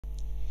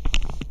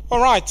All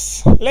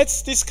right,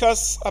 let's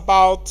discuss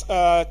about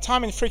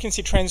time and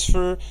frequency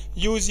transfer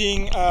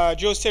using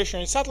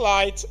geostationary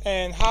satellite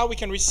and how we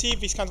can receive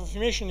this kind of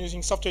information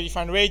using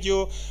software-defined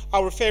radio,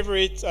 our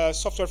favorite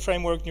software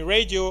framework, GNU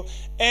Radio,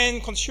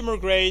 and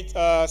consumer-grade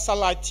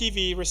satellite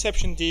TV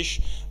reception dish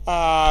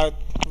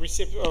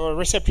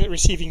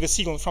receiving the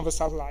signal from the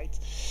satellite.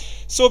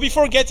 So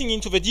before getting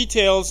into the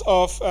details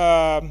of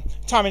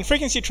time and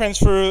frequency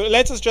transfer,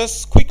 let us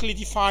just quickly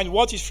define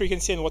what is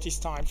frequency and what is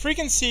time.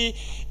 Frequency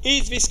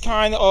is this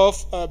kind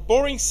of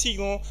boring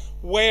signal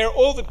where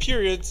all the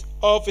periods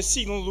of the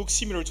signal look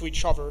similar to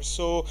each other.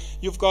 So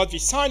you've got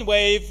this sine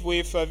wave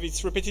with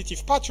its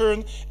repetitive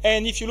pattern,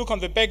 and if you look on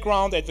the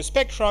background at the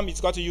spectrum,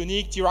 it's got a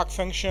unique Dirac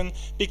function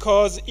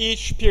because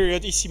each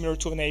period is similar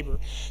to the neighbor.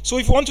 So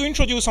if we want to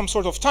introduce some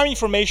sort of time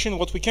information,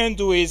 what we can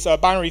do is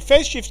binary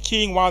phase shift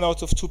keying 1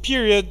 out of 2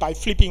 period by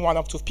flipping 1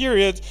 out of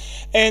period,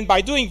 and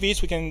by doing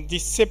this we can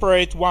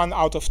separate 1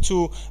 out of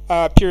 2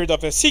 period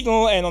of the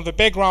signal, and on the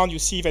background you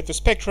see that the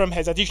spectrum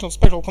has additional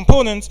spectral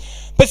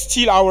components, but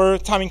still our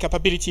timing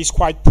capability is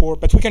quite poor.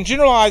 But we can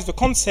generalize the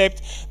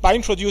concept by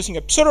introducing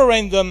a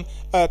pseudo-random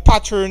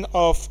pattern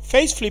of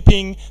phase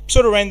flipping,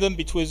 pseudo-random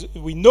because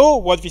we know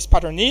what this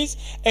pattern is,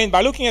 and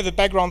by looking at the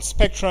background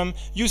spectrum,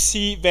 you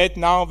see that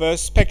now the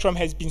spectrum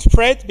has been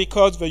spread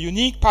because the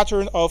unique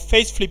pattern of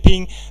phase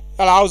flipping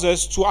allows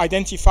us to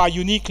identify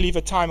uniquely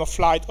the time of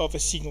flight of a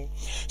signal.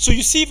 So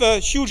you see the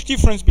huge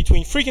difference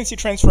between frequency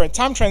transfer and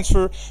time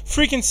transfer.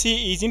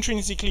 Frequency is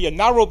intrinsically a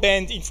narrow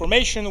band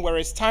information,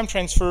 whereas time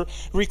transfer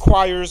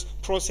requires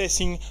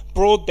processing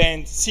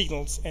broadband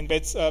signals, and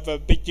that's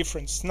the big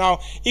difference. Now,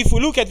 if we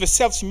look at the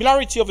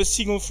self-similarity of a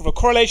signal through the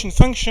correlation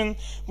function,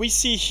 we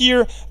see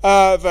here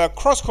the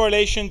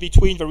cross-correlation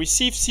between the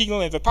received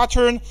signal and the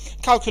pattern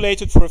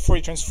calculated for a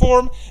Fourier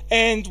transform,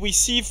 and we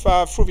see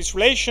through this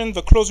relation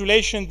the close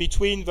relation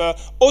between the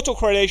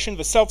autocorrelation,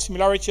 the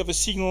self-similarity of the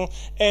signal,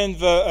 and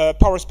the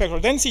power spectral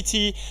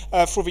density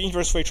for the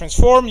inverse Fourier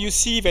transform. You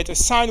see that a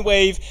sine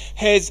wave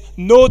has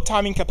no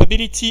timing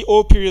capability.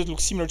 All periods look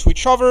similar to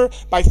each other.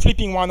 By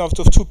flipping 1 out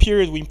of 2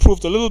 periods, we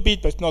improved a little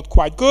bit, but not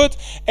quite good.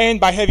 And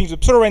by having the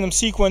pseudo-random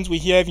sequence, we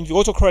have in the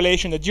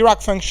autocorrelation a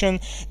Dirac function,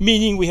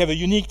 meaning we have a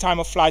unique time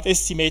of flight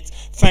estimate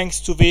thanks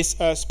to this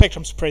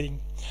spectrum spreading.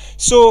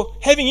 So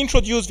having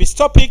introduced this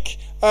topic,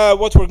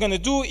 what we're going to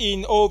do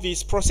in all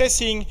this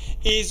processing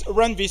is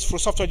run this through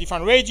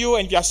software-defined radio,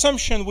 and the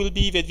assumption will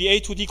be that the A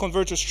to D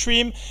converter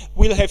stream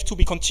will have to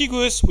be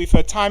contiguous with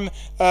a time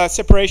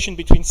separation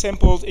between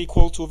samples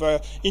equal to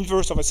the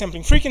inverse of a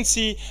sampling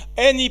frequency.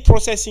 Any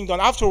processing done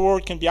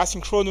afterward can be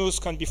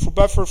asynchronous, can be through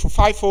buffer, through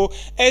FIFO,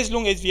 as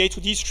long as the A to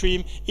D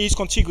stream is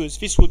contiguous.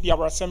 This will be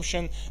our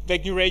assumption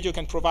that GNU Radio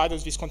can provide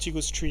us this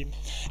contiguous stream.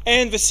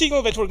 And the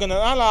signal that we're going to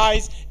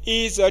analyze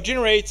is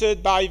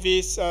generated by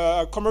this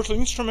commercial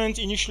instrument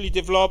initially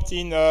developed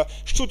in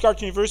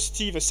Stuttgart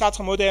University, the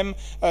SATRA modem,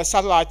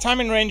 satellite time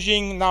and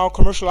ranging, now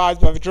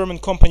commercialized by the German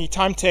company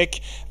TimeTech.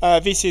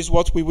 This is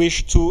what we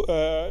wish to,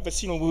 the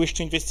signal we wish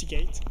to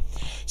investigate.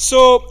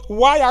 So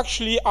why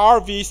actually are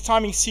these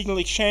timing signal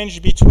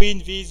exchanged between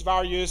these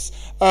various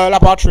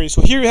laboratories?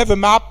 So here you have a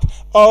map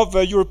of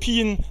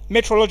European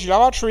metrology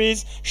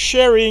laboratories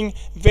sharing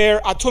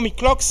their atomic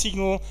clock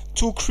signal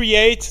to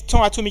create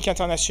Temps Atomique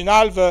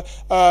International, the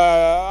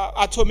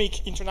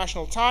atomic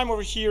international time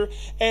over here.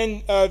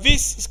 And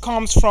this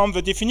comes from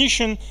the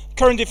definition,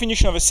 current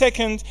definition of a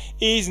second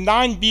is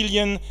 9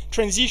 billion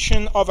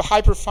transition of a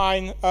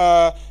hyperfine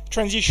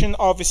transition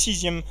of a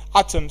cesium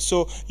atom.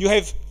 So you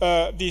have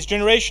this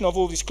generation of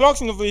all these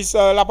clocks in all these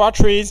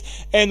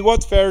laboratories, and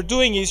what they're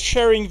doing is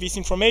sharing this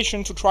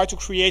information to try to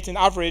create an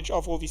average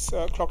of all these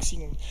clock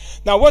signals.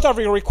 Now, what are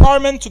the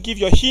requirements? To give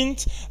you a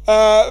hint,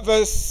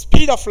 the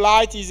speed of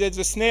light is at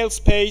the snail's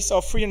pace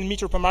of 300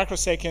 meters per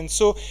microsecond.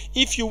 So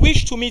if you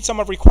wish to meet some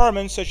of the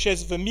requirements, such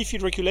as the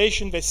MiFID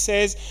regulation that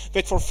says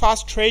that for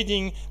fast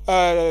trading,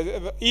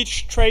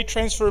 each trade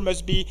transfer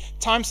must be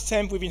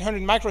timestamped within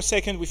 100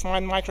 microseconds with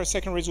 1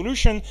 microsecond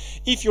resolution.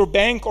 If your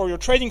bank or your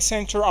trading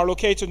center are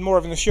located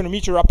more than a few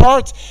meters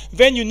apart,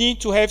 then you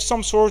need to have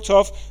some sort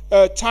of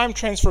time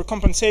transfer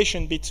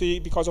compensation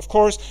because, of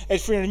course, at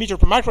 300 meters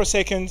per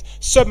microsecond,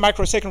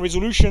 sub-microsecond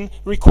resolution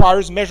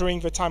requires measuring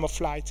the time of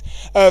flight.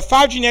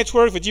 5G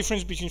network, the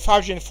difference between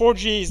 5G and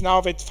 4G is now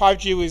that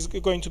 5G is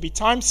going to be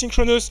time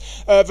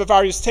synchronous. The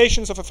various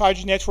stations of a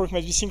 5G network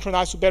must be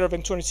synchronized to better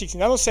than 260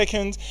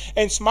 nanoseconds,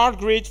 and smart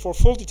grid for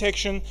fault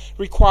detection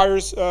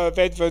requires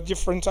that the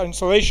different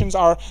installations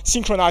are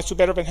synchronized to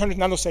better than 100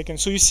 nanoseconds.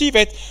 So you see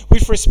that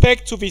with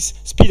respect to this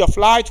speed of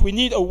light, we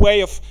need a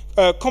way of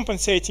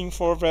compensating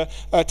for the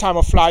time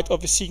of flight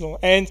of the signal.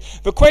 And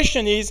the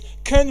question is,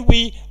 can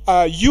we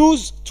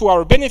use to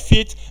our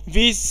benefit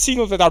these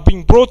signals that are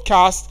being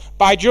broadcast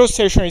by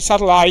geostationary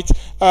satellite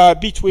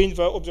between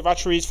the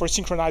observatories for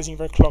synchronizing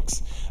their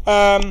clocks?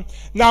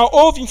 Now,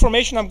 all the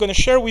information I'm going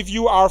to share with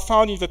you are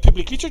found in the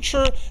public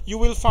literature. You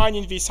will find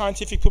in the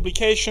scientific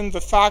publication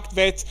the fact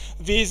that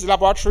these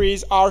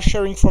laboratories are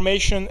sharing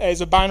information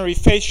as a binary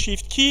phase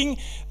shift keying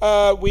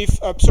with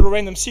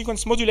pseudo-random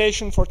sequence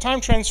modulation for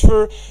time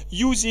transfer.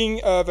 using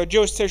the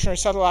geostationary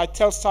satellite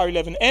Telstar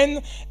 11N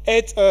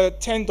at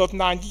 10.9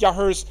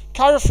 gigahertz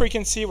carrier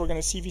frequency. We're going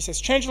to see this has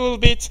changed a little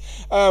bit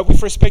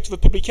with respect to the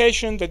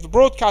publication, that the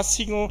broadcast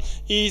signal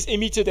is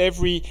emitted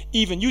every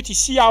even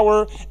UTC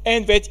hour,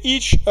 and that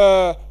each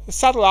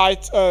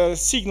satellite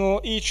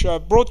signal, each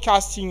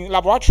broadcasting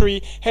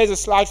laboratory has a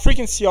slight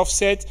frequency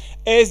offset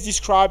as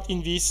described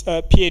in this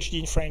PhD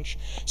in French.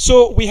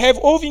 So we have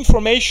all the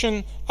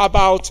information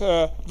about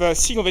the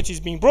signal that is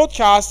being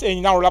broadcast, and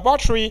in our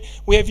laboratory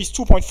we have this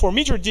 2.4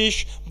 meter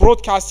dish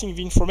broadcasting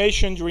the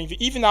information during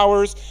the even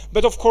hours.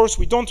 But of course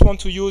we don't want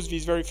to use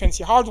this very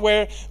fancy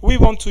hardware. We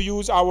want to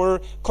use our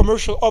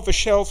commercial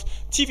off-the-shelf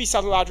TV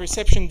satellite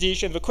reception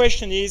dish, and the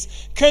question is,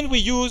 can we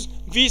use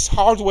this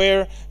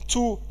hardware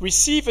to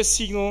receive a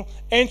signal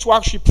and to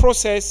actually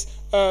process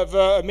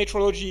the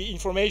metrology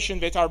information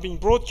that are being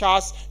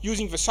broadcast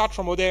using the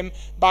SATRA modem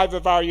by the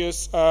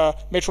various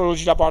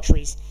metrology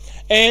laboratories.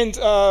 And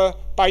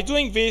by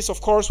doing this,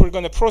 of course, we're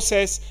going to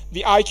process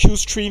the IQ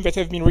stream that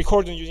have been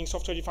recorded using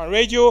software-defined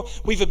radio,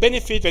 with the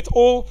benefit that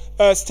all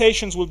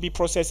stations will be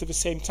processed at the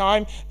same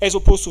time, as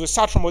opposed to the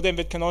SATRA modem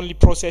that can only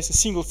process a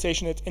single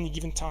station at any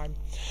given time.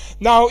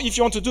 Now, if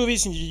you want to do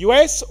this in the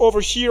US,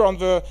 over here on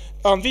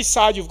this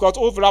side, you've got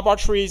all the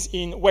laboratories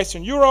in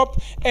Western Europe,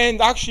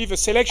 and actually the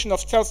selection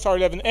of Telstar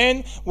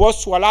 11N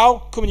was to allow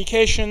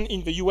communication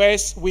in the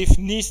US with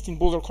NIST in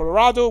Boulder,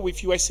 Colorado,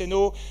 with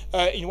USNO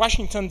in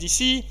Washington,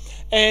 DC,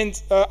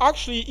 and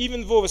actually,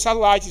 even though the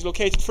satellite is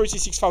located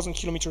 36,000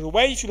 kilometers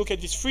away, if you look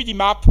at this 3D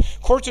map,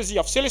 courtesy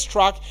of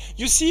Celestrak,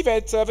 you see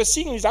that the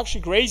signal is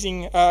actually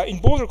grazing in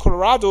Boulder,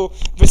 Colorado.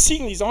 The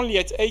signal is only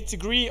at 8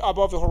 degrees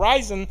above the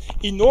horizon.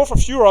 In north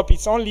of Europe,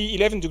 it's only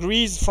 11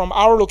 degrees. From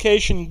our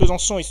location in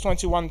Besançon, it's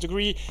 21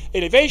 degree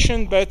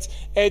elevation, but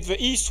at the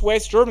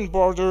east-west German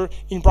border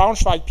in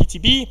Braunschweig,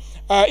 PTB,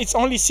 it's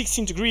only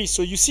 16 degrees.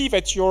 So you see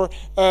that your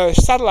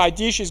satellite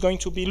dish is going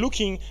to be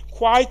looking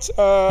quite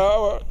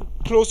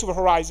close to the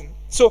horizon.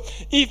 So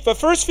if the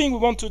first thing we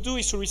want to do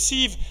is to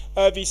receive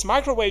this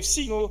microwave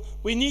signal,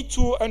 we need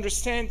to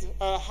understand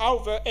how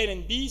the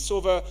LNB, so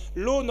the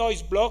low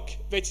noise block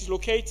that is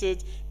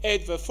located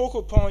at the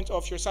focal point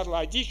of your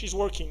satellite dish, is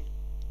working.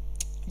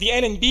 The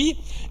LNB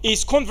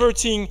is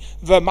converting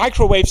the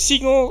microwave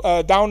signal,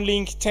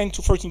 downlink 10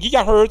 to 13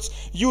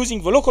 gigahertz,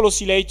 using the local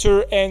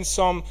oscillator and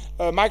some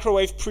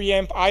microwave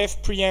preamp,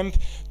 IF preamp,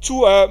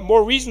 to a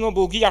more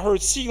reasonable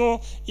gigahertz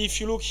signal.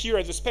 If you look here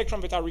at the spectrum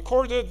that I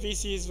recorded,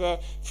 this is the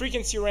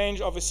frequency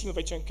range of a signal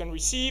that you can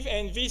receive,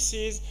 and this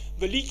is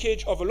the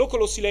leakage of a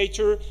local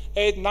oscillator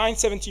at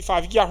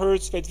 975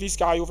 gigahertz, that's this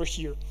guy over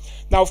here.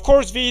 Now, of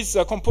course, these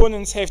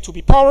components have to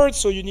be powered,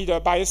 so you need a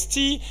bias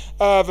T.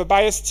 The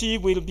bias T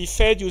will be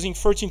fed using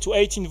 13 to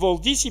 18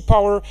 volt DC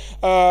power,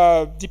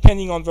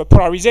 depending on the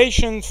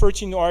polarization.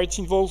 13 or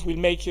 18 volts will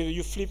make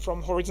you flip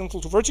from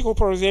horizontal to vertical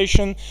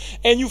polarization,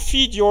 and you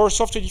feed your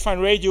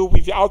software-defined radio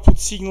with the output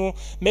signal,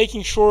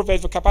 making sure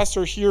that the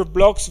capacitor here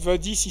blocks the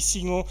DC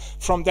signal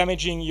from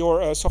damaging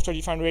your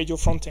software-defined radio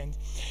front end.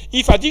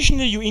 If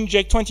additionally you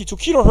inject 22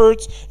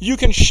 kilohertz, you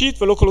can shift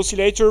the local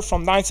oscillator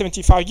from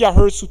 975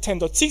 gigahertz to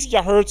 10.6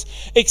 gigahertz,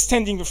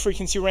 extending the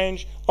frequency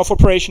range of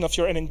operation of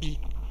your LNB.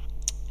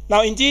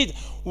 Now, indeed,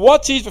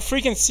 what is the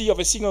frequency of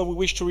a signal we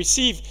wish to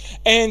receive?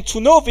 And to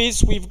know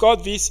this, we've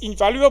got this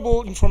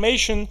invaluable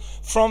information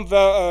from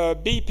the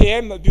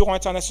BIPM, Bureau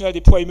International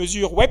des Poids et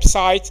Mesures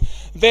website,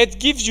 that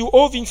gives you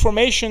all the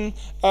information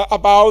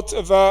about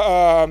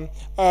the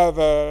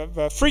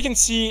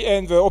frequency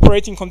and the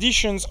operating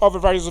conditions of the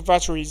various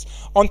batteries.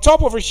 On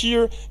top over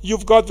here,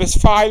 you've got this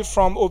file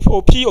from OP,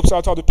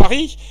 Observatoire de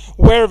Paris,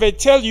 where they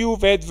tell you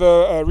that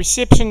the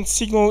reception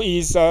signal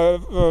is,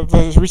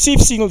 the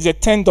received signal is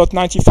at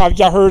 10.95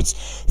 gigahertz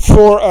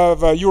for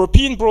the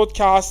European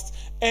broadcast,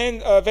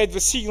 and that the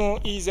signal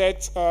is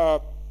at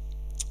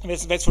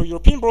that's for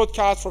European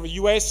broadcast. For the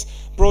US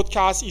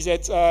broadcast is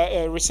at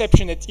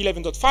reception at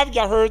 11.5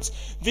 gigahertz.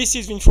 This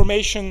is the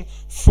information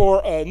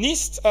for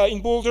NIST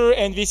in Boulder,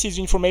 and this is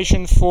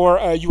information for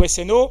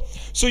USNO.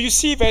 So you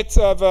see that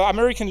the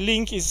American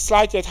link is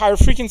slightly at higher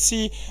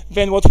frequency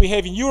than what we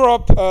have in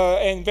Europe,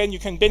 and then you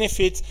can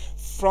benefit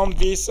from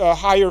this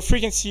higher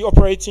frequency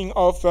operating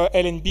of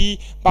LNB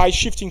by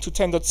shifting to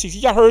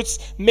 10.6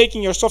 gigahertz,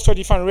 making your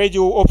software-defined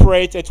radio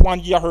operate at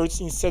 1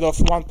 gigahertz instead of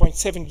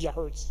 1.7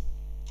 gigahertz.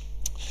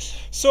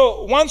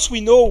 So once we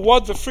know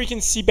what the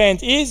frequency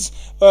band is,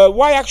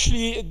 why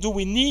actually do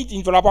we need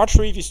in the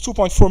laboratory this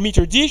 2.4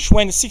 meter dish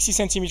when a 60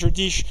 centimeter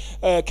dish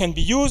can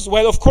be used?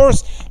 Well, of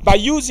course, by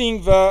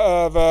using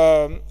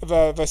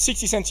the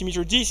 60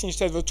 centimeter dish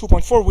instead of the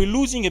 2.4, we're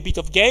losing a bit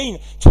of gain,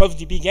 12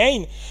 dB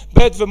gain.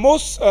 But the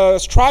most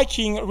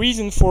striking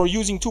reason for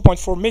using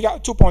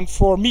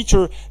 2.4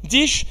 meter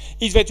dish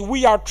is that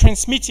we are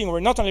transmitting, we're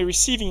not only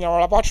receiving in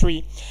our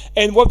laboratory.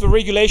 And what the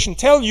regulation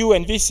tell you,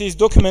 and this is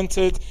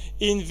documented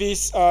in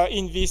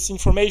this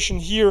information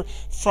here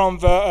from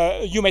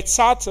the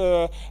EUMETSAT,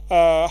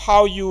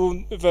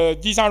 the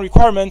design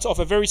requirement of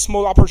a very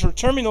small aperture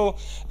terminal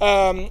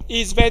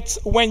is that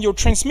when you're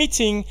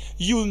transmitting,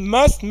 you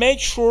must make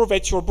sure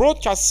that your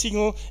broadcast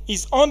signal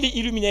is only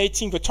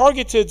illuminating the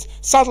targeted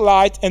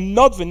satellite and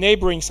not the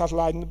neighboring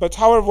satellite. But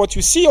however, what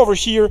you see over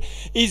here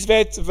is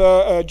that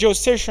the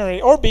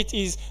geostationary orbit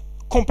is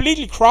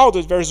completely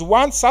crowded. There's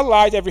one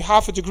satellite every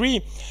half a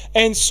degree,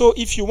 and so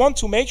if you want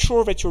to make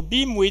sure that your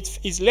beam width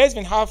is less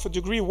than half a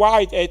degree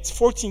wide at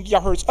 14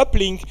 gigahertz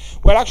uplink,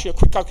 well, actually a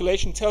quick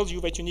calculation tells you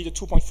that you need a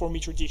 2.4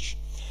 meter dish.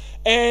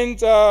 And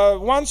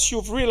once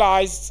you've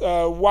realized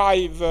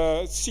why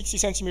the 60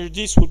 centimeter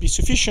dish will be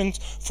sufficient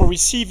for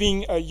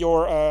receiving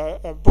your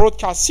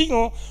broadcast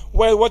signal,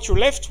 well, what you're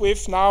left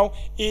with now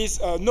is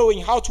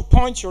knowing how to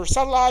point your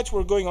satellite.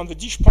 We're going on the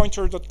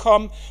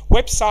dishpointer.com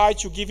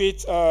website. You give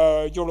it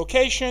your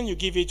location, you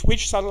give it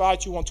which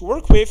satellite you want to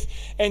work with,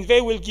 and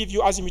they will give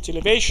you azimuth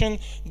elevation.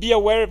 Be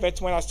aware that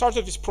when I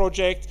started this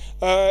project,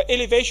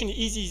 elevation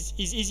is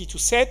easy to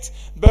set,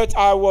 but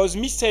I was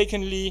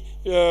mistakenly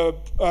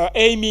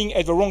aiming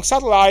at the wrong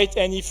satellite,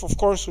 and if, of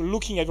course, you're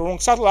looking at the wrong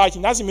satellite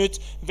in azimuth,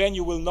 then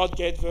you will not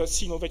get the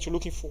signal that you're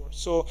looking for.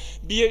 So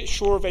be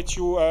sure that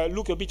you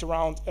look a bit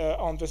around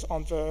around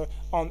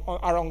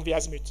the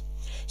azimuth.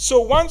 So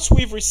once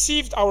we've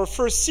received our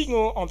first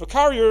signal on the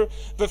carrier,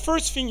 the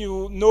first thing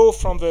you know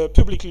from the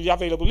publicly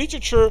available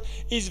literature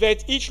is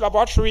that each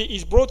laboratory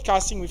is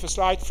broadcasting with a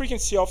slight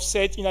frequency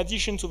offset in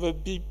addition to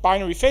the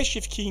binary phase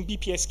shift keying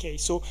BPSK.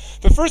 So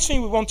the first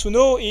thing we want to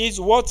know is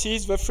what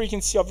is the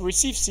frequency of the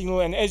received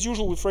signal, and as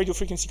usual with radio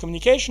frequency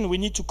communication, we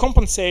need to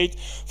compensate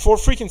for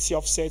frequency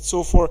offset.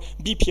 So for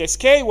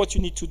BPSK, what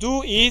you need to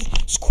do is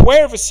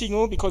square the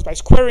signal, because by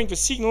squaring the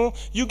signal,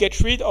 you get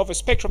rid of a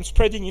spectrum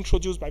spreading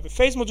introduced by the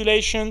phase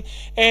modulation,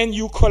 and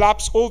you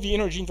collapse all the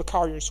energy in the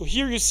carrier. So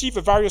here you see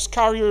the various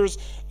carriers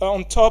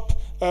on top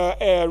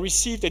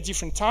received at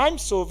different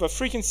times. So the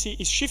frequency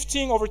is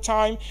shifting over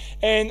time,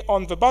 and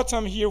on the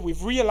bottom here we've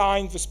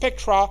realigned the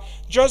spectra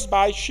just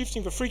by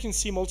shifting the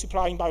frequency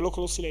multiplying by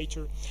local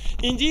oscillator.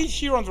 Indeed,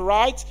 here on the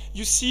right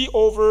you see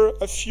over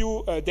a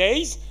few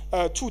days,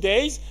 2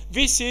 days,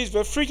 this is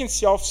the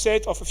frequency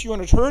offset of a few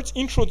hundred hertz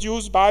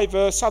introduced by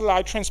the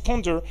satellite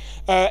transponder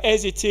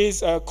as it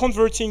is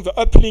converting the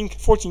uplink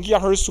 14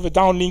 gigahertz to the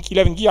downlink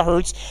 11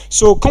 gigahertz.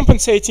 So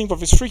compensating for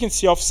this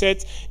frequency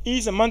offset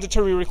is a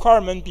mandatory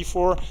requirement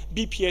before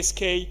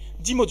BPSK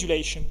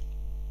demodulation.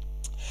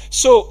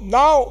 So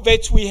now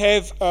that we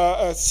have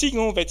a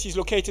signal that is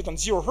located on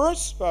 0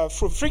 hertz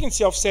through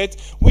frequency offset,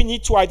 we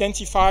need to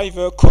identify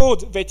the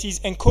code that is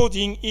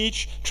encoding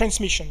each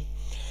transmission.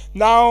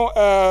 Now,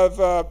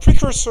 the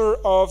precursor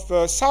of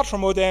the Sartre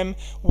modem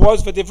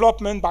was the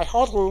development by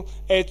Hartl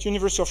at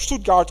University of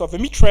Stuttgart of the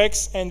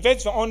Mitrex, and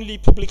that's the only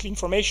public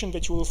information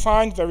that you will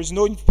find. There is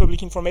no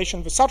public information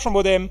of the Sartre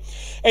modem.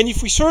 And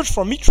if we search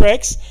for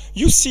Mitrex,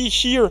 you see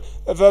here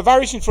the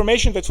various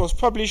information that was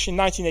published in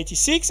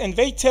 1986, and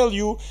they tell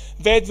you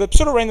that the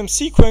pseudo-random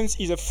sequence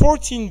is a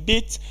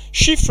 14-bit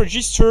shift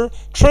register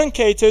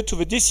truncated to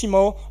the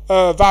decimal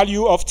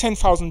value of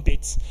 10,000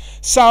 bits.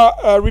 So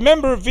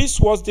remember,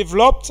 this was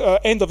developed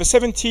end of the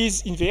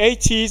 70s, in the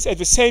 80s, at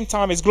the same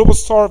time as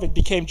Globalstar that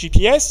became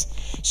GPS.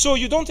 So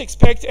you don't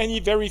expect any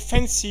very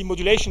fancy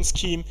modulation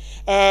scheme.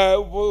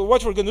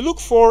 What we're going to look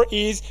for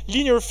is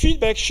linear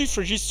feedback shift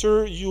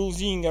register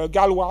using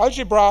Galois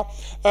algebra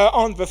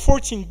on the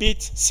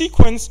 14-bit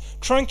sequence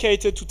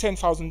truncated to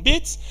 10,000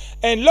 bits.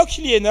 And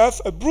luckily enough,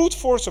 a brute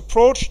force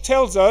approach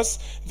tells us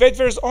that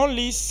there's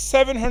only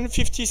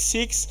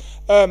 756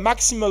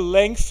 maximal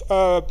length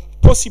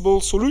possible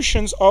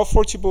solutions of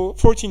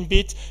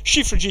 14-bit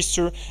shift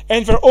register,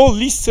 and they're all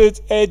listed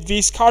at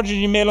this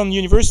Carnegie Mellon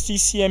University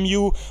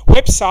CMU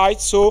website.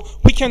 So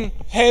we can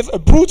have a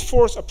brute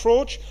force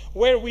approach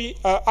where we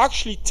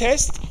actually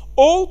test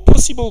all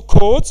possible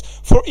codes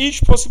for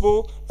each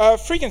possible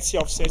frequency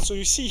offset. So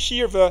you see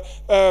here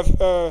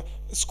the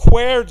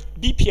squared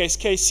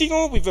BPSK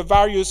signal with the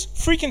various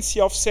frequency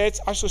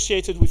offsets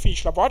associated with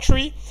each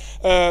laboratory,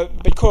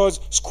 because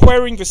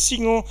squaring the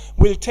signal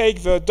will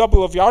take the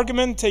double of the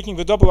argument. Taking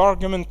the double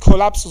argument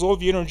collapses all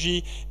the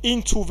energy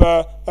into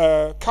the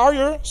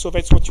carrier, so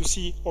that's what you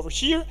see over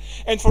here.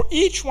 And for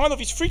each one of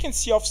these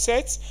frequency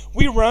offsets,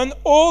 we run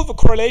all the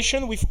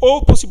correlation with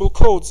all possible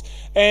codes.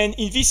 And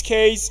in this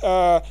case,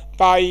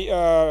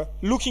 by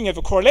looking at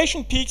the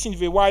correlation peaks in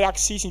the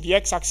y-axis, in the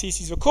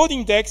x-axis is the code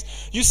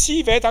index, you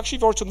see that actually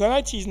the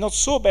orthogonality is not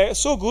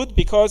so good,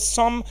 because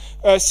some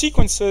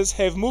sequences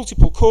have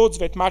multiple codes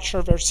that match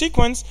their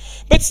sequence,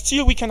 but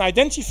still we can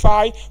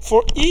identify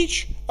for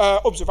each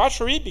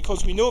observatory,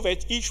 because we know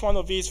that each one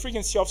of these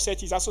frequency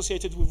offset is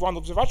associated with one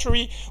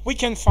observatory, we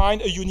can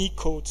find a unique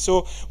code.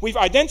 So we've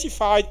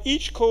identified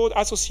each code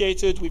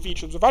associated with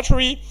each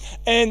observatory,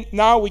 and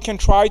now we can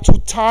try to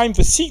time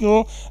the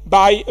signal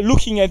by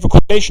looking at the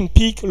correlation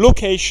peak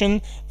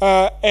location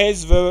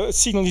as the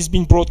signal is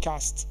being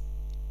broadcast.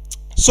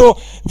 So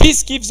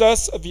this gives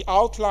us the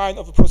outline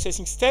of the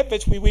processing step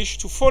that we wish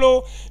to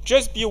follow.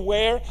 Just be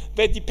aware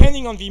that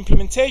depending on the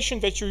implementation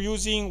that you're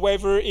using,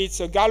 whether it's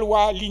a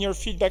Galois linear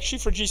feedback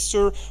shift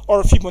register or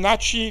a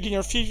Fibonacci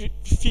linear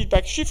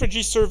feedback shift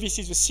register, this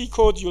is the C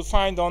code you'll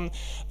find on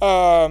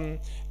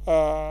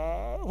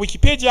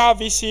Wikipedia.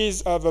 This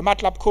is the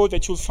MATLAB code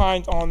that you'll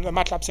find on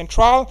MATLAB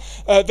Central.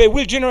 They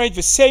will generate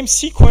the same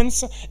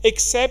sequence,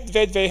 except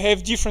that they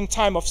have different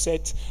time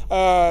offset,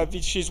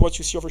 which is what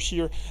you see over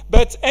here.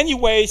 But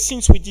anyway,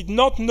 since we did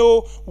not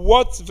know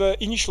what the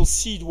initial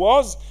seed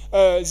was,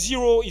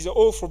 0 is a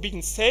all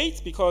forbidden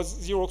state,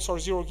 because 0 XOR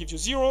 0 gives you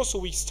 0. So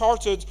we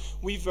started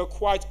with a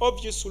quite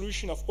obvious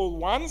solution of all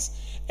ones.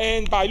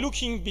 And by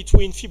looking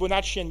between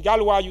Fibonacci and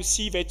Galois, you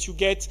see that you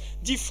get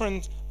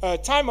different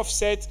time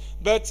offset,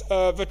 but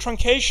the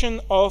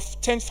truncation of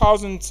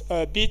 10,000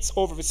 bits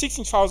over the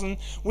 16,000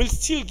 will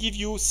still give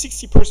you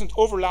 60%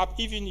 overlap,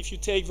 even if you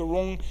take the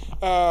wrong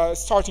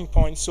starting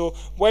point. So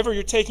whether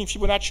you're taking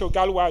Fibonacci or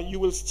Galois, you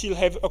will still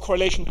have a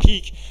correlation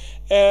peak.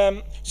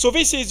 So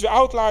this is the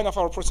outline of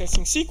our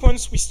processing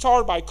sequence. We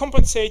start by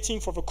compensating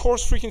for the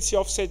coarse frequency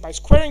offset by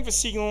squaring the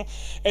signal.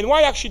 And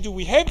why actually do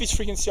we have this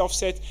frequency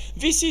offset?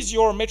 This is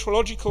your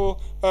metrological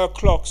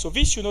clock. So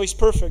this, you know, is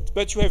perfect,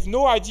 but you have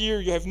no idea,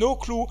 you have no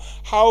clue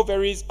how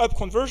there is up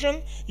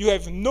conversion. You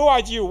have no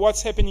idea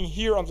what's happening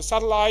here on the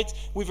satellite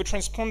with a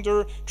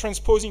transponder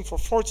transposing for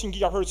 14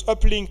 gigahertz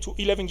uplink to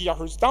 11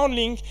 gigahertz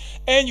downlink,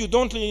 and you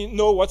don't really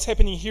know what's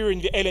happening here in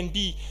the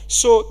LNB.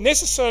 So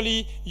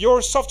necessarily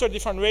your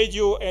software-defined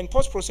radio and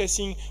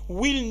post-processing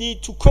will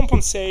need to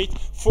compensate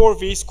for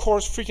this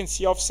coarse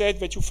frequency offset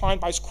that you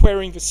find by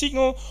squaring the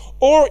signal.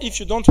 Or if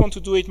you don't want to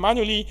do it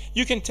manually,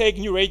 you can take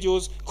GNU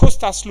Radio's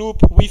Costas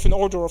loop with an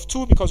order of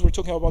 2, because we're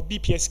talking about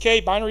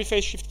BPSK, binary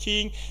phase shift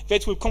keying,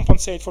 that will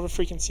compensate for the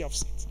frequency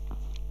offset.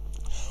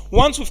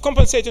 Once we've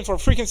compensated for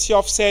frequency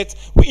offset,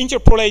 we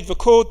interpolate the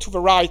code to the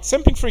right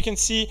sampling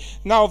frequency.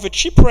 Now the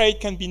chip rate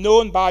can be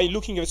known by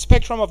looking at the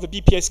spectrum of the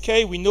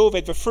BPSK. We know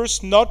that the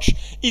first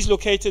notch is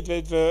located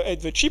at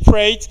the chip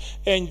rate.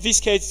 In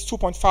this case, it's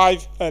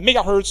 2.5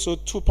 megahertz, so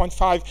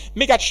 2.5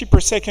 megachip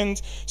per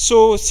second.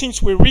 So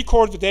since we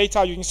record the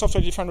data using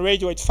software-defined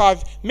radio at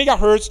 5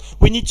 megahertz,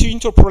 we need to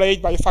interpolate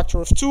by a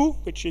factor of 2,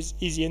 which is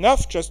easy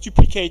enough. Just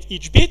duplicate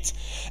each bit.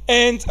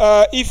 And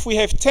if we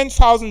have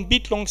 10,000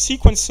 bit-long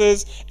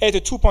sequences at a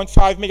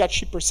 2.5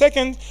 megachip per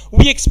second,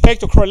 we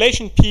expect a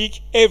correlation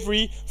peak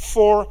every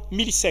 4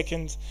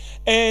 milliseconds.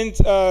 And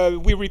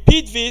we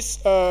repeat this,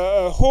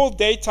 whole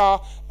data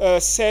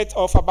set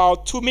of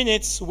about 2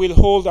 minutes will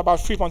hold about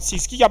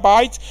 3.6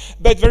 gigabytes,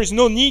 but there is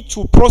no need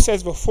to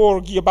process the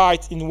 4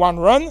 gigabytes in one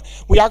run.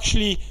 We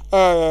actually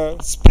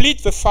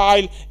split the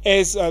file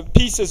as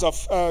pieces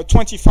of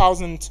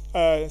 20,000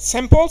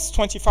 samples,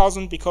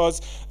 20,000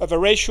 because the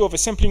ratio of the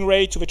sampling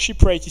rate to the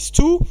chip rate is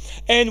 2,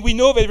 and we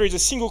know that there is a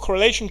single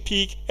correlation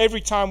peak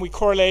every time we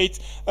correlate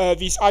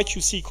this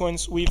IQ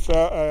sequence with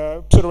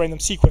pseudo-random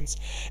sequence.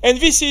 And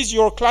this is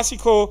your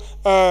classical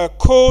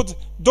code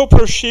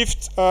Doppler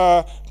shift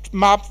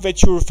map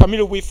that you're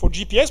familiar with for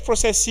GPS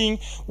processing,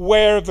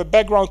 where the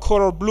background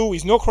color blue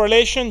is no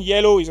correlation,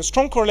 yellow is a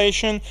strong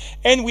correlation,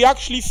 and we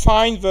actually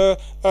find the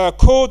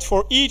code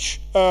for each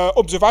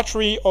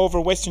observatory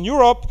over Western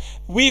Europe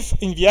with,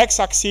 in the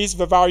x-axis,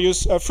 the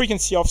various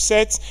frequency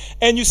offsets.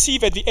 And you see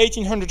that the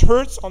 1800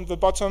 hertz on the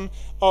bottom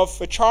of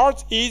the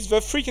chart is the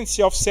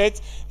frequency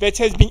offset that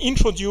has been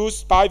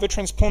introduced by the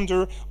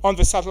transponder on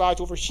the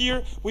satellite over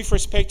here with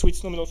respect to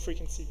its nominal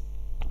frequency.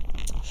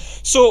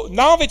 So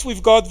now that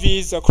we've got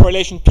these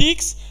correlation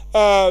peaks,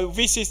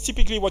 this is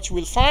typically what you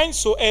will find.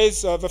 So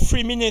as the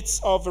 3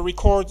 minutes of the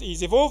record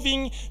is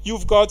evolving,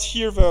 you've got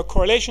here the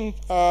correlation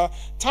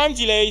time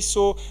delay.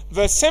 So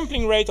the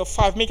sampling rate of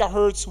 5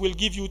 megahertz will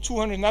give you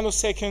 200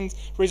 nanosecond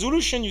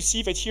resolution. You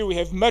see that here we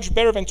have much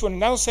better than 200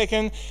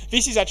 nanosecond.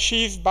 This is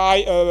achieved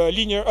by a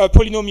linear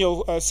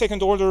polynomial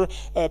second order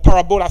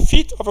parabola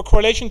fit of a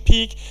correlation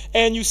peak.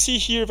 And you see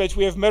here that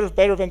we have much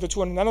better than the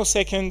 200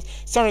 nanosecond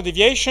standard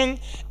deviation.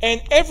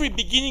 And every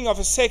beginning of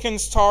a second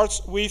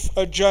starts with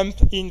a jump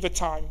in the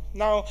time.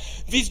 Now,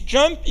 this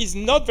jump is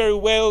not very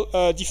well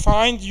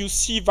defined. You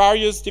see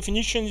various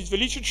definitions in the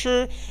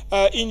literature.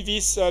 In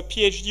this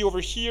PhD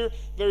over here,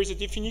 there is a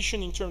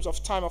definition in terms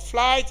of time of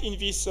flight. In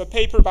this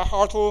paper by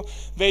Hartle,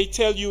 they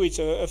tell you it's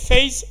a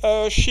phase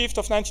shift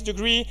of 90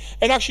 degrees.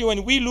 And actually,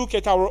 when we look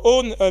at our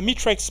own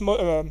Mitrex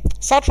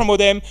SATRA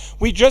modem,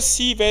 we just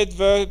see that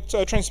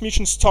the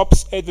transmission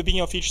stops at the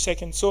beginning of each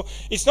second. So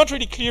it's not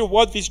really clear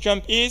what this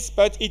jump is,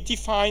 but it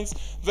defines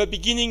the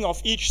beginning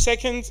of each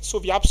second, so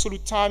the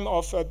absolute time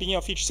of beginning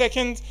of each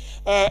second.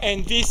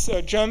 And this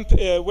jump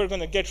we're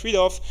going to get rid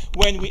of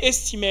when we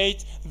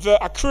estimate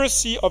the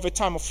accuracy of the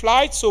time of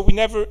flight. So we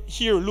never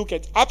here look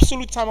at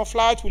absolute time of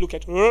flight, we look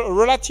at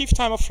relative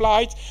time of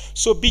flight,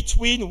 so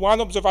between one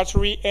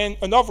observatory and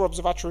another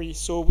observatory.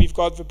 So we've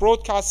got the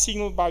broadcast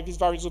signal by these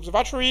various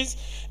observatories,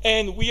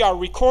 and we are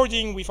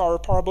recording with our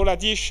parabola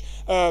dish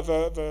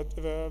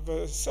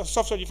the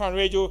software-defined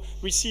radio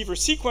receiver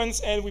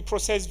sequence, and we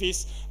process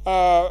this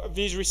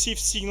received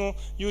signal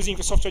using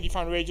the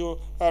software-defined radio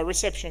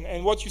reception.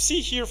 And what you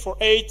see here for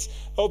 8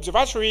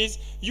 observatories,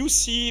 you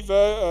see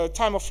the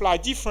time of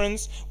flight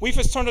difference with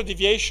a standard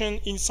deviation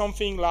in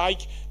something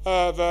like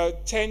the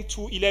 10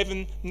 to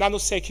 11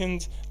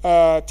 nanosecond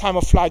time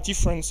of flight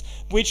difference,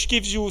 which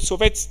gives you, so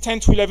that's 10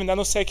 to 11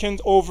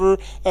 nanosecond over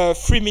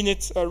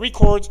 3-minute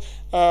record.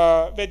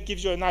 That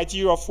gives you an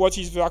idea of what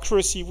is the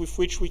accuracy with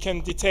which we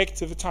can detect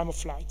the time of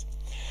flight.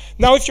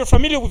 Now, if you're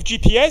familiar with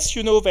GPS,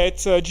 you know that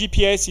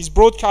GPS is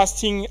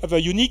broadcasting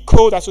the unique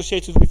code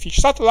associated with each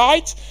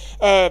satellite.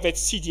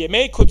 That's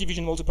CDMA, code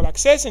division multiple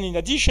access, and in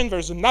addition,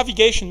 there's the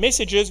navigation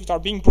messages that are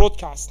being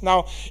broadcast.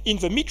 Now, in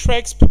the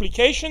Mitrex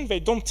publication, they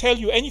don't tell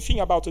you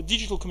anything about the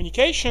digital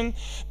communication,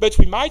 but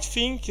we might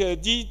think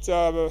did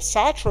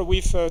SATRA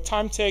with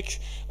TimeTech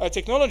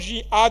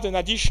technology add an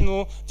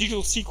additional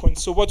digital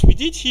sequence. So what we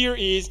did here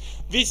is,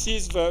 this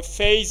is the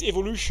phase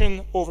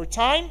evolution over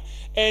time.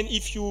 And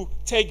if you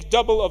take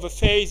double of a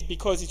phase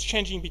because it's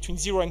changing between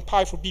 0 and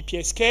pi for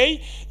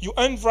BPSK, you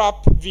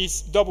unwrap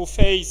this double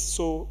phase,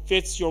 so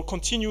that's your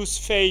continuous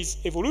phase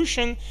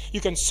evolution.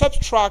 You can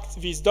subtract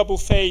this double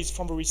phase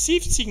from the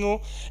received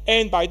signal,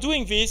 and by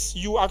doing this,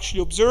 you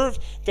actually observe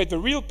that the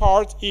real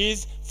part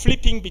is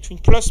flipping between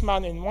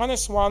 +1 and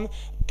 -1.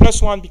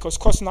 +1 because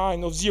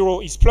cosine of 0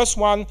 is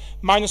 +1,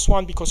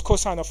 -1 because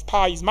cosine of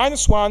pi is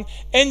 -1,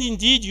 and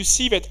indeed you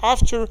see that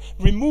after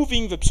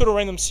removing the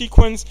pseudo-random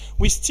sequence,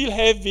 we still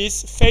have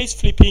this phase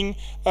flipping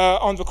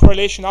on the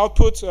correlation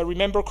output.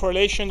 Remember,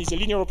 correlation is a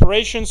linear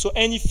operation, so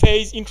any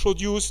phase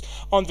introduced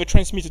on the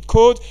transmitted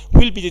code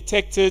will be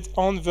detected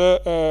on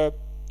the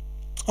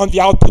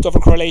output of a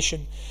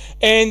correlation.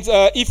 And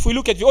if we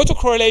look at the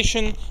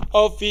autocorrelation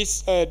of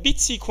this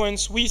bit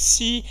sequence, we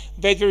see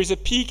that there is a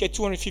peak at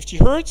 250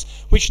 Hertz,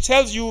 which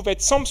tells you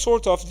that some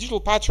sort of digital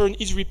pattern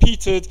is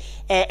repeated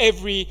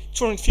every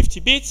 250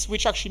 bits,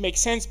 which actually makes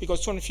sense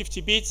because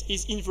 250 bits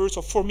is inverse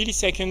of 4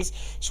 milliseconds.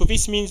 So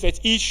this means that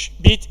each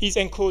bit is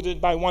encoded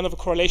by one of the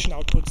correlation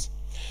outputs.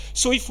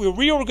 So if we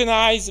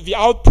reorganize the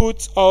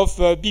output of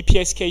the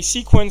BPSK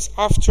sequence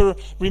after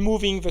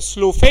removing the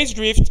slow phase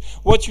drift,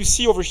 what you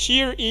see over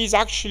here is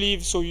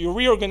actually, so you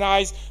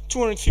reorganize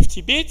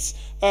 250 bits.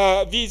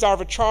 These are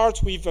the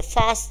charts with the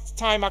fast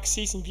time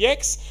axis in the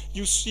X.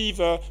 You see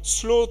the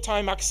slow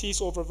time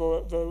axis over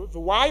the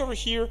Y over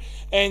here.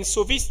 And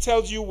so this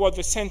tells you what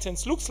the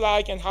sentence looks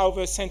like and how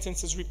the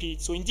sentences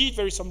repeat. So indeed,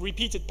 there is some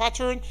repeated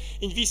pattern.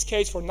 In this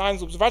case, for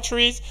 9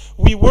 observatories,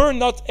 we were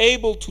not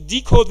able to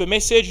decode the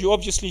message. You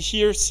obviously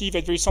here see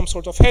that there is some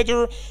sort of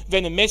header,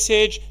 then a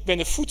message,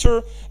 then a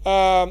footer,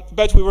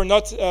 but we were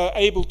not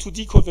able to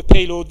decode the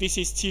payload. This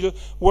is still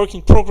work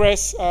in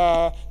progress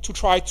to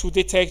try to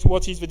detect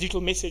what is the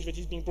digital message that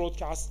is being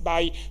broadcast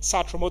by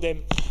SATRA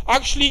modem.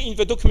 Actually, in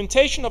the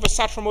documentation of a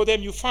SATRA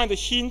modem, you find a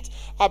hint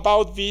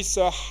about these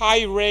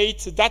high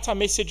rate data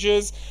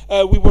messages.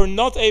 We were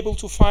not able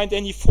to find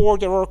any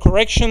forward error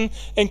correction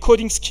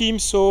encoding scheme.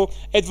 So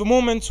at the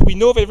moment, we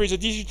know that there is a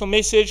digital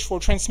message for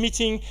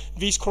transmitting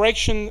this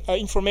correction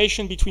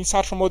information between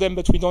SATRA modem,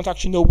 but we don't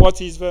actually know what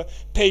is the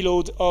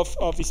payload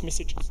of these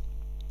messages.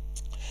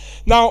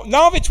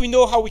 Now that we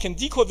know how we can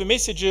decode the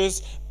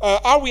messages,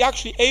 are we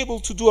actually able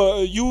to do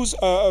a use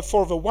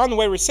for the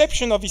one-way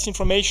reception of this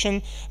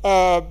information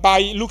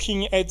by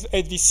looking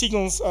at these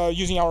signals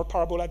using our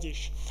parabola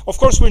dish? Of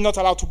course, we're not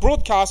allowed to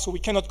broadcast, so we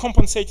cannot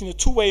compensate in a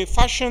two-way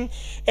fashion.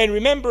 And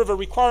remember, the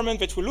requirement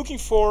that we're looking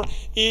for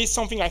is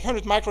something like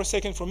 100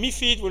 microsecond for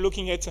MIFID. We're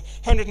looking at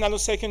 100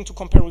 nanosecond to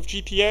compare with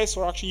GPS,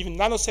 or actually even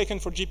nanosecond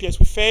for GPS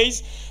with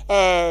phase.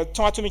 Temps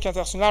atomique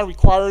international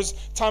requires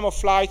time of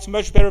flight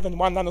much better than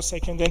 1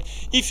 nanosecond. And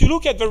if you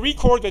look at the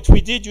record that we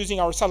did using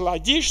our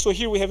satellite dish, so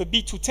here we have a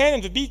B210,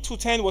 and the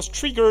B210 was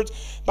triggered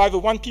by the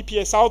 1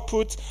 PPS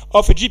output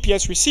of a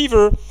GPS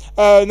receiver.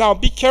 Now,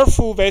 be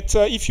careful that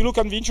if you look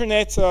on the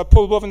internet,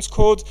 Paul Boven's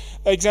code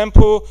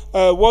example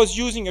was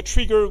using a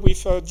trigger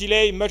with a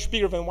delay much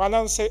bigger than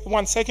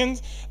 1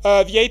 second.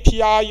 The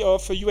API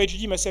of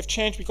UHD must have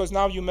changed because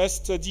now you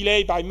must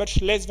delay by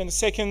much less than a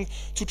second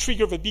to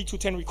trigger the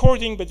B210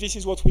 recording, but this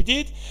is what we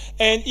did.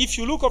 And if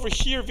you look over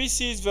here,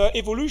 this is the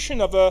evolution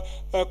of a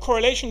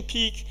correlation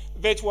peak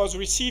that was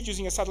received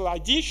using a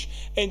satellite dish,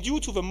 and due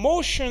to the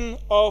motion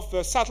of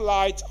the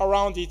satellite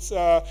around its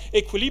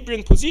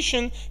equilibrium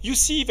position, you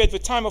see that the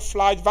time of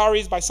flight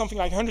varies by something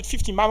like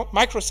 150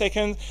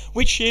 microseconds,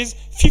 which is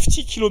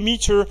 50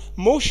 kilometer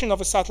motion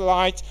of a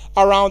satellite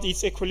around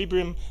its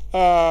equilibrium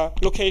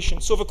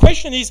location. So the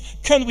question is,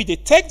 can we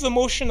detect the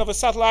motion of a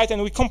satellite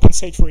and we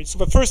compensate for it? So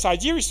the first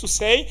idea is to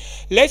say,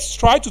 let's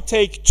try to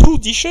take 2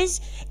 dishes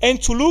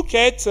and to look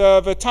at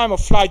the time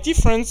of flight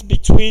difference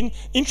between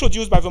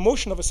introduced by the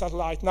motion of a satellite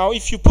satellite. Now,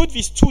 if you put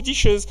these two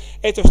dishes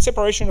at a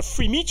separation of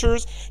 3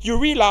 meters, you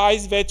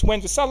realize that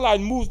when the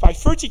satellite moves by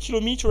 30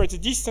 kilometers at a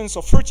distance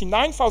of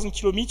 39,000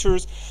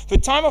 kilometers, the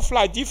time of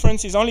flight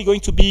difference is only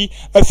going to be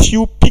a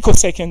few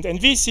picoseconds,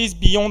 and this is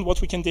beyond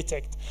what we can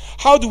detect.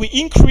 How do we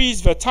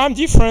increase the time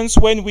difference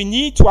when we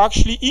need to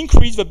actually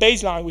increase the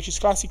baseline, which is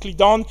classically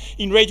done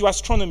in radio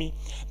astronomy?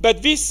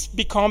 But this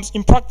becomes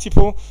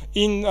impractical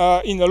in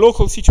a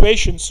local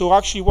situation. So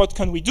actually, what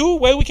can we do?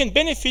 Well, we can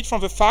benefit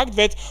from the fact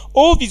that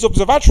all these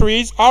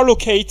observatories are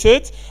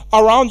located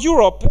around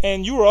Europe,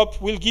 and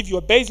Europe will give you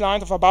a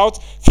baseline of about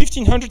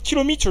 1,500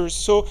 kilometers.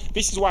 So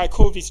this is why I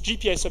call this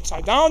GPS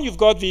upside down. You've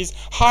got this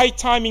high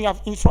timing of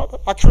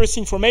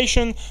accuracy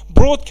information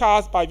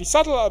broadcast by the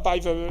satellite, by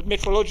the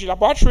meteorology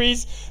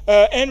laboratories,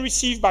 and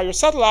received by your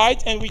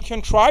satellite, and we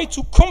can try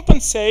to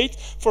compensate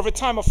for the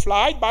time of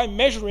flight by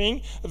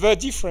measuring the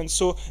difference.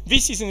 So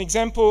this is an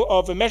example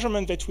of a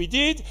measurement that we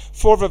did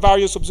for the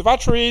various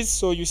observatories.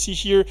 So you see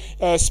here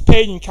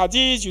Spain in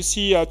Cadiz, you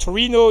see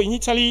Torino in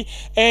Italy,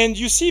 and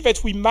you see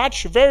that we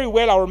match very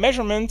well our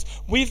measurement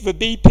with the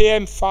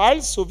BPM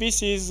files. So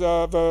this is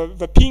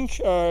the pink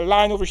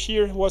line over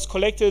here was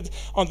collected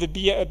on the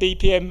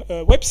BPM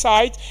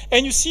website,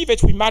 and you see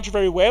that we match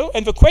very well.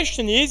 And the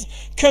question is,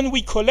 can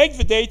we collect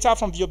the data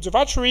from the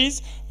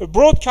observatories,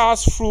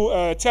 broadcast through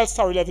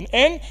Telstar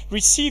 11N,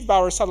 received by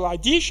our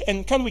satellite dish,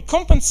 and can we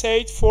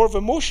compensate for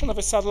the motion of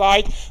a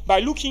satellite by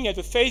looking at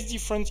the phase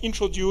difference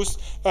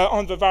introduced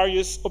on the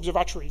various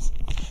observatories?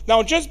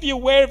 Now, just be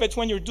aware that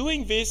when you're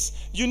doing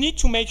this, you need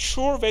to make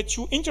sure that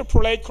you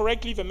interpolate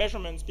correctly the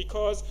measurements,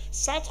 because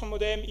SATRE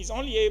modem is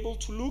only able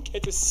to look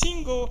at a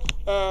single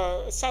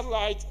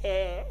satellite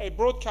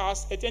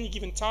broadcast at any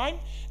given time.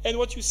 And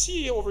what you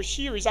see over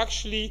here is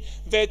actually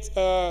that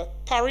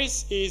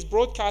Paris is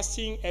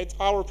broadcasting at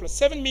hour plus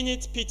 7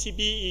 minutes,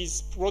 PTB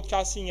is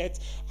broadcasting at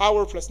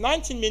hour plus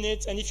 19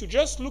 minutes, and if you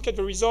just look at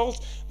the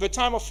result, the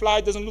time of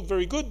flight doesn't look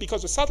very good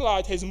because the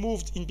satellite has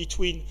moved in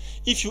between.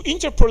 If you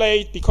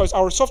interpolate, because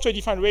our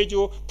software-defined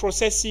radio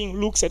processing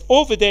looks at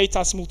all the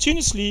data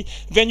simultaneously,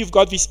 then you've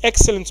got this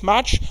excellent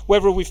match,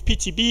 whether with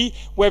PTB,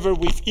 whether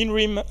with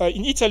INRIM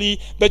in Italy,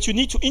 but you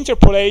need to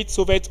interpolate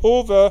so that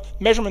all the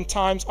measurement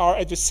times are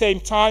at the same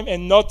time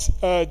and not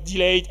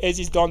delayed as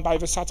is done by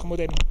the SATRE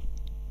modem.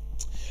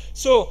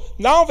 So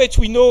now that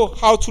we know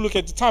how to look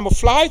at the time of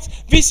flight,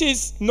 this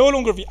is no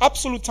longer the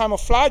absolute time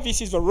of flight,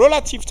 this is the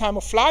relative time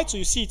of flight. So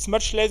you see it's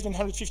much less than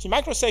 150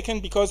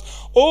 microseconds because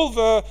all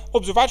the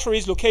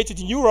observatories located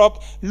in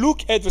Europe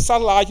look at the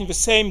satellite in the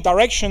same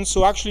direction.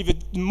 So actually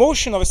the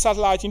motion of a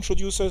satellite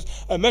introduces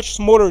a much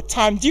smaller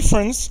time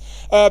difference,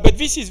 but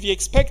this is the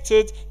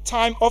expected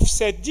time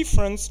offset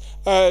difference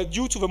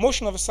due to the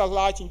motion of a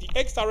satellite in the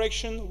X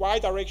direction, Y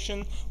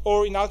direction,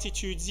 or in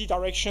altitude Z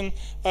direction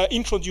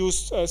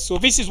introduced. So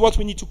this is what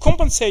we need to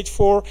compensate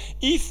for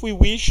if we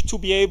wish to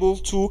be able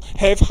to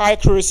have high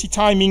accuracy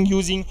timing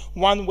using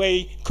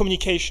one-way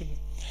communication.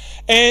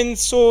 And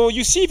so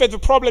you see that the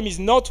problem is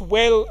not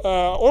well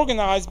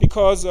organized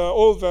because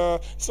all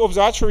the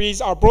observatories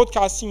are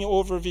broadcasting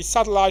over the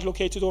satellite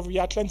located over the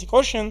Atlantic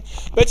Ocean.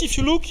 But if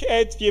you look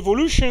at the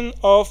evolution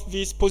of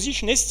this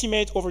position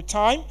estimate over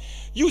time,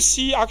 you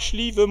see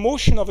actually the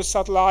motion of a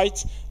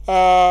satellite.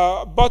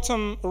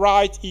 Bottom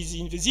right is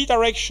in the Z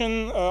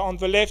direction, on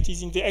the left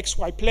is in the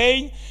XY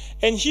plane,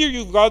 and here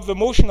you've got the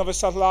motion of a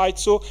satellite.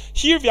 So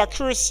here the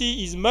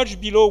accuracy is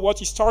much below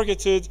what is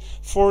targeted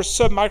for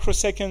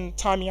sub-microsecond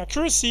timing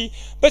accuracy,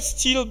 but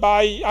still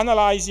by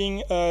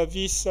analyzing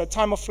this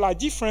time of flight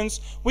difference,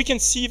 we can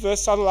see the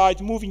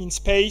satellite moving in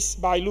space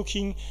by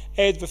looking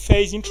at the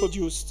phase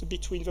introduced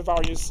between the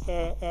various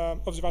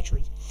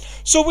observatories.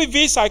 So with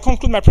this, I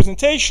conclude my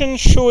presentation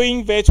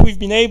showing that we've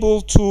been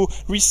able to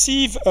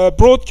receive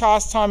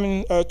broadcast time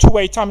and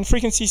two-way time and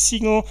frequency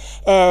signal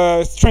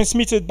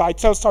transmitted by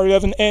Telstar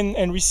 11N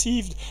and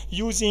received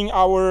using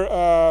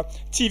our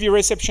TV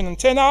reception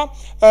antenna.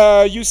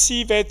 You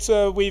see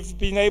that we've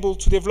been able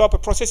to develop a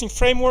processing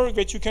framework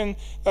that you can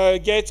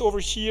get over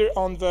here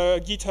on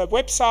the GitHub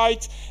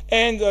website,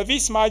 and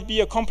this might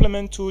be a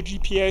complement to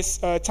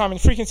GPS time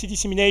and frequency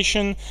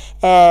dissemination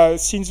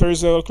since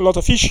there's a lot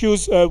of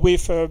issues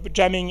with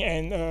jamming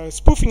and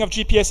spoofing of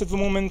GPS at the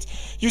moment.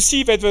 You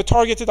see that the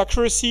targeted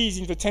accuracy is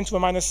in the 10 to the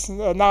minus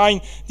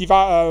 9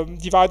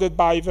 divided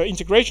by the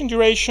integration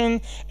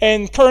duration,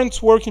 and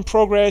current work in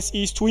progress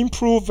is to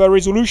improve the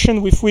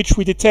resolution with which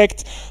we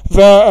detect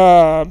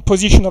the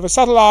position of a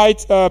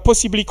satellite,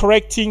 possibly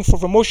correcting for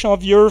the motion of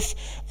the Earth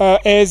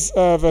as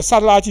the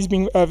satellite is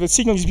being, the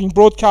signal is being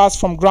broadcast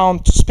from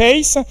ground to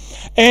space,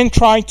 and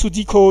trying to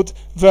decode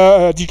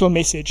the digital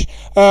message.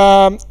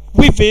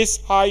 With this,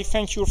 I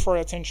thank you for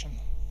your attention.